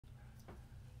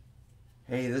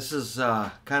Hey, this is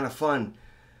kind of fun.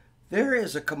 There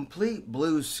is a complete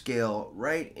blues scale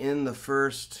right in the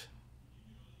three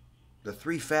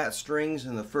fat strings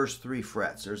and the first three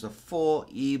frets. There's a full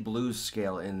E blues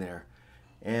scale in there.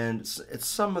 And it's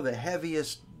some of the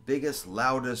heaviest, biggest,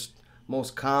 loudest,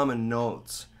 most common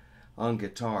notes on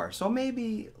guitar. So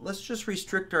maybe let's just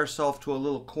restrict ourselves to a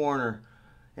little corner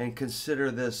and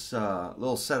consider this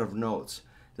little set of notes.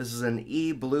 This is an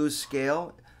E blues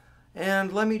scale.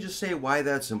 And let me just say why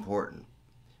that's important.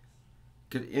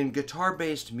 In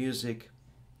guitar-based music,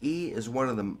 E is one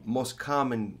of the most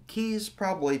common keys,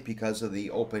 probably because of the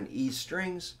open E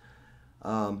strings.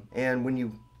 And when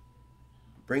you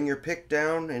bring your pick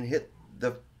down and hit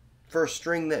the first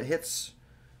string that's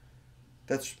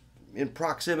in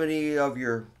proximity of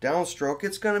your downstroke,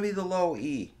 it's going to be the low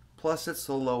E. Plus, it's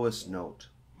the lowest note.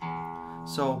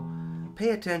 So pay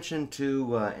attention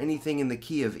to anything in the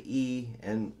key of E,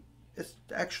 and it's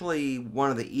actually one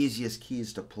of the easiest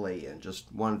keys to play in. Just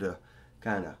wanted to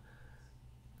kind of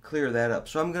clear that up.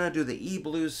 So I'm going to do the E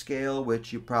blues scale,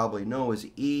 which you probably know is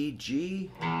E,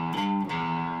 G,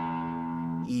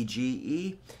 E, G,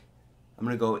 E. I'm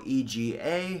going to go E, G,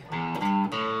 A.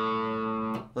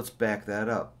 Let's back that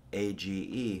up. A, G,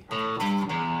 E.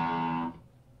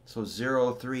 So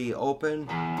 0, 3, open.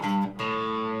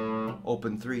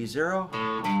 Open 3, 0.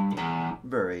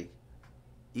 Very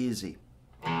easy.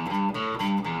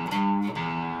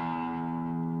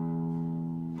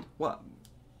 Well,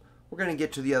 we're going to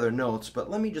get to the other notes, but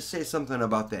let me just say something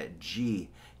about that G.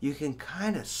 You can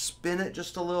kind of spin it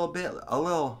just a little bit,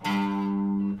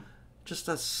 just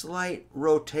a slight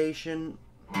rotation.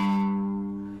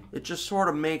 It just sort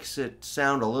of makes it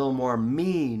sound a little more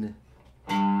mean.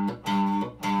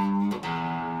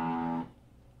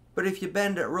 But if you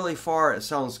bend it really far, it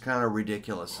sounds kind of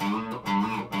ridiculous.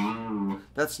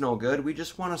 That's no good. We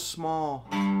just want a small,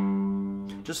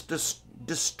 just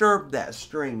disturb that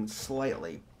string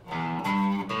slightly.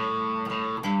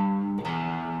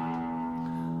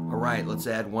 Alright, let's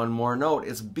add one more note.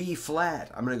 It's B flat.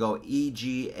 I'm going to go E,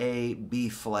 G, A, B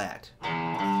flat.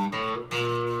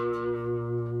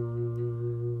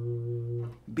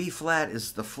 B flat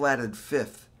is the flatted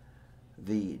fifth,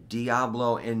 the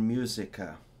Diablo in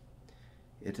Musica.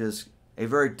 It is a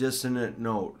very dissonant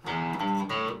note.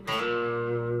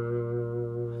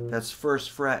 That's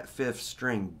first fret, fifth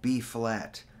string, B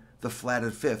flat, the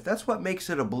flatted fifth. That's what makes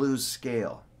it a blues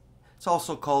scale. It's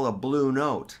also called a blue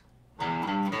note.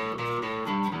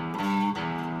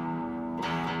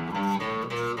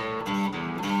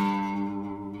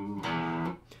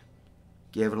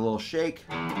 Give it a little shake.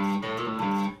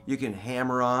 You can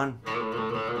hammer on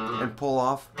and pull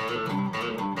off.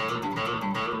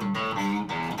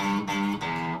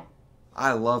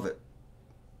 I love it.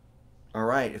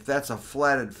 Alright, if that's a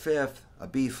flatted fifth, a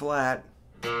B flat,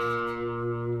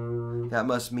 that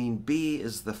must mean B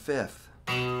is the fifth.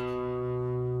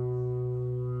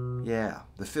 Yeah,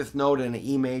 the fifth note in an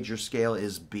E major scale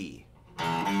is B.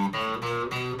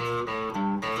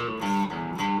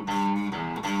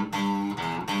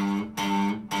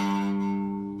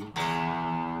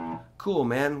 Cool,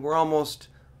 man. We're almost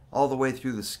all the way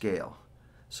through the scale.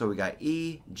 So we got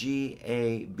E, G,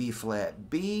 A, B flat,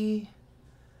 B.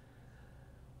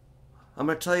 I'm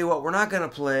going to tell you what we're not going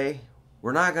to play.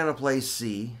 We're not going to play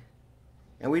C.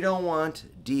 And we don't want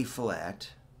D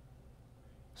flat.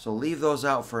 So leave those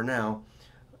out for now.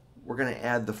 We're going to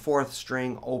add the fourth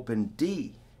string open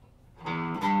D.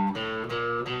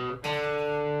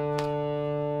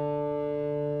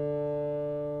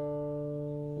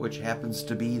 Which happens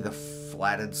to be the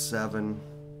flatted 7.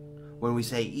 When we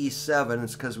say E7,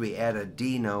 it's because we add a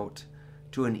D note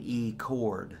to an E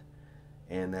chord.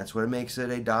 And that's what makes it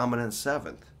a dominant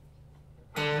 7th.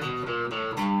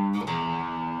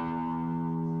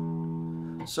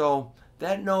 So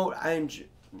that note, I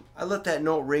let that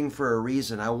note ring for a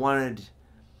reason.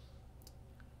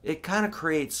 It kind of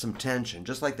creates some tension.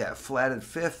 Just like that flatted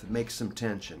fifth makes some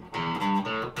tension.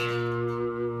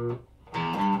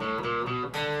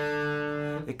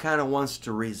 It kind of wants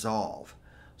to resolve.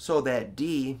 So that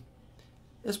D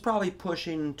is probably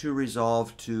pushing to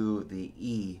resolve to the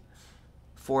E,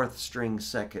 fourth string,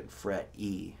 second fret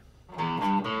E.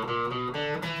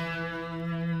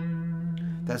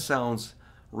 That sounds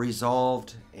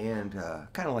resolved and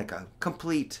kind of like a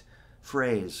complete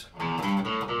phrase.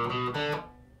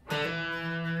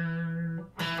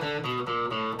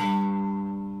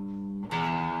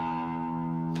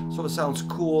 So it sounds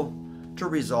cool to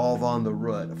resolve on the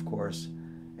root, of course.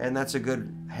 And that's a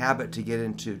good habit to get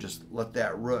into. Just let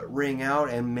that root ring out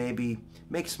and maybe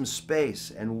make some space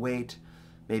and wait.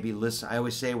 Maybe listen. I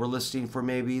always say we're listening for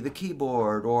maybe the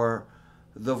keyboard or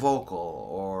the vocal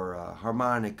or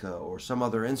harmonica or some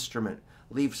other instrument.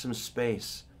 Leave some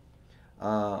space.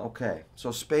 Okay,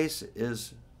 so space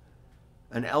is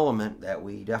an element that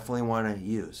we definitely want to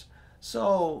use.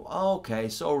 So, okay,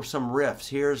 so some riffs.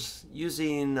 Here's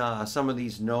using some of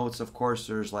these notes. Of course,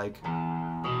 there's like,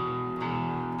 I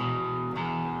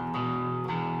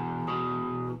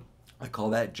call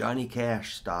that Johnny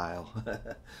Cash style.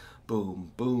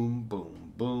 Boom, boom,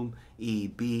 boom, boom, E,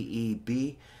 B, E,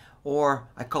 B. Or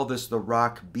I call this the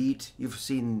rock beat. You've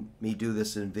seen me do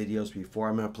this in videos before.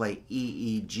 I'm going to play E,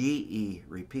 E, G, E,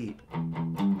 repeat.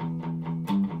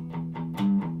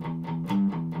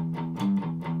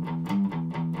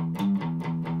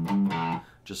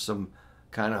 Just some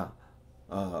kind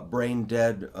of brain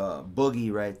dead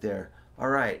boogie right there. All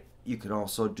right, you can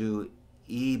also do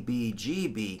E, B, G,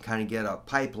 B, kind of get a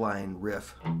pipeline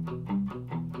riff.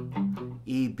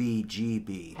 E, B, G,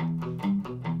 B.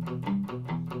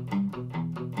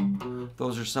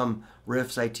 Those are some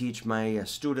riffs I teach my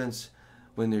students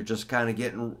when they're just kind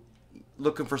of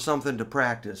looking for something to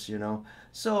practice, you know.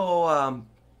 So I'm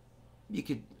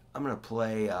gonna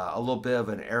play a little bit of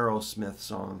an Aerosmith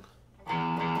song.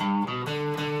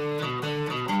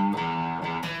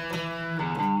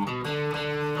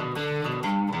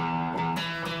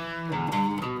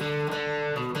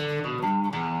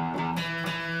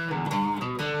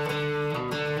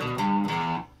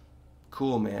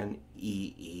 Cool, man.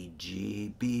 E, E,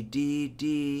 G, B, D,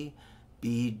 D,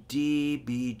 B, D,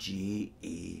 B, G,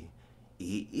 E,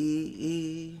 E, E,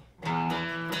 E.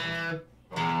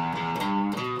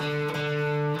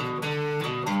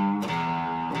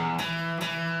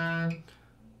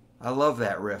 I love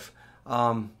that riff.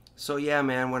 So yeah,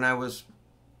 man,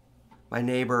 my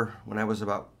neighbor, when I was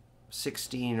about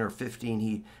 16 or 15,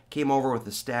 he came over with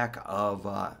a stack of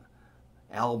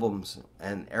albums,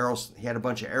 and he had a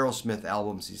bunch of Aerosmith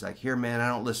albums. He's like, here, man, I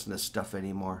don't listen to this stuff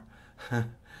anymore.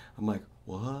 I'm like,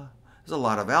 what? There's a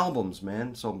lot of albums,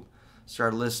 man. So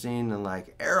started listening and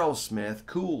like, Aerosmith,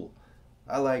 cool.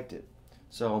 I liked it.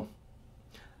 So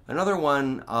another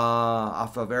one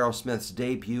off of Aerosmith's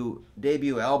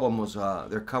debut album was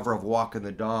their cover of Walking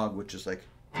the Dog, which is like,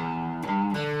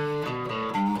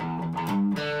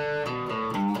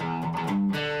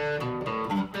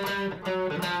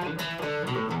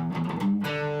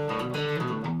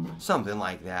 something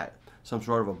like that, some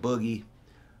sort of a boogie.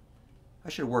 I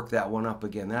should work that one up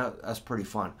again. That's pretty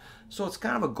fun. So it's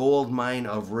kind of a gold mine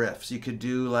of riffs. You could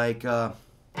do like kind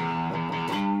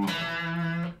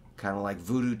of like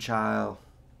Voodoo Child.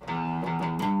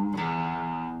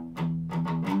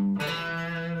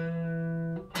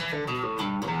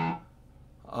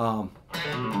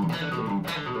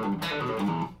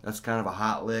 That's kind of a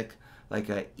hot lick, like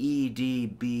a E, D,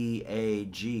 B, A,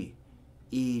 G.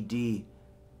 E, D,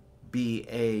 B,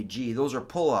 A, G. Those are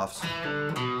pull-offs.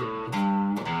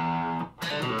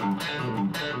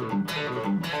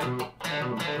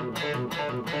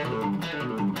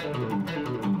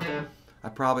 I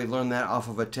probably learned that off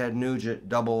of a Ted Nugent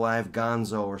Double Live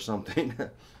Gonzo or something.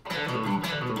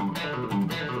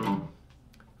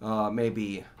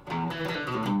 Maybe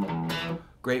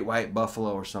Great White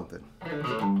Buffalo or something.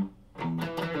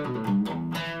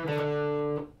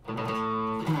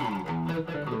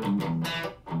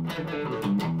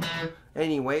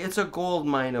 Anyway, it's a gold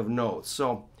mine of notes.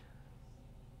 So,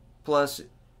 plus,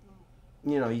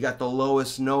 you know, you got the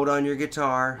lowest note on your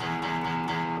guitar,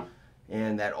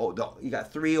 and you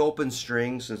got 3 open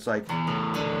strings. It's like,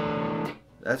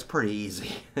 that's pretty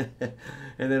easy. And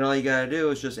then all you gotta do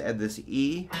is just add this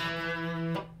E,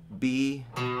 B,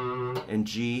 and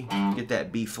G. Get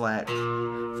that B flat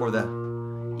for the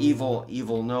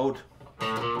evil note.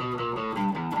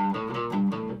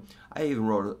 I even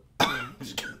wrote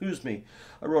excuse me,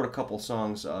 I wrote a couple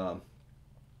songs. I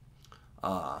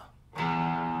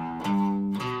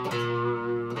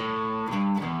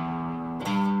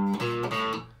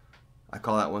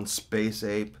call that one Space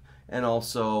Ape, and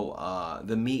also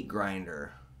The Meat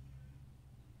Grinder.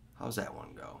 How's that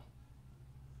one go?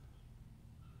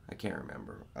 I can't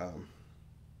remember.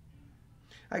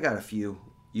 I got a few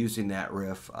using that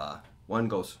riff. One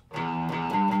goes.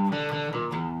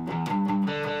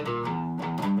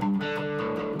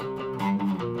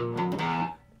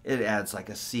 It adds like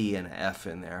a C and an F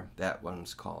in there. That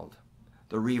one's called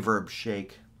the Reverb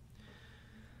Shake.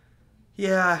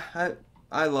 Yeah,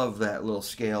 I love that little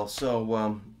scale.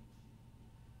 So,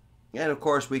 and of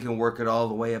course we can work it all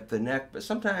the way up the neck, but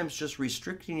sometimes just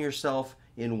restricting yourself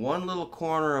in one little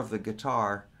corner of the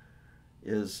guitar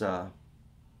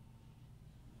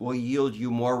will yield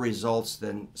you more results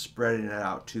than spreading it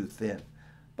out too thin.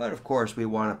 But of course we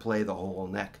want to play the whole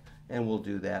neck, and we'll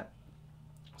do that.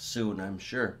 soon, I'm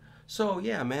sure. So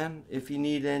yeah, man, if you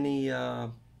need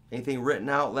anything written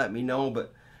out, let me know,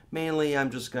 but mainly I'm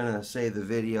just gonna say the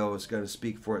video is gonna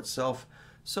speak for itself.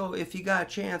 So if you got a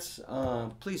chance,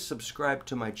 please subscribe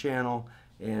to my channel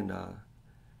and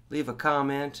leave a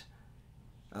comment.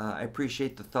 I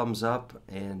appreciate the thumbs up,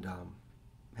 and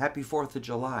happy 4th of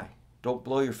July. Don't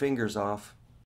blow your fingers off.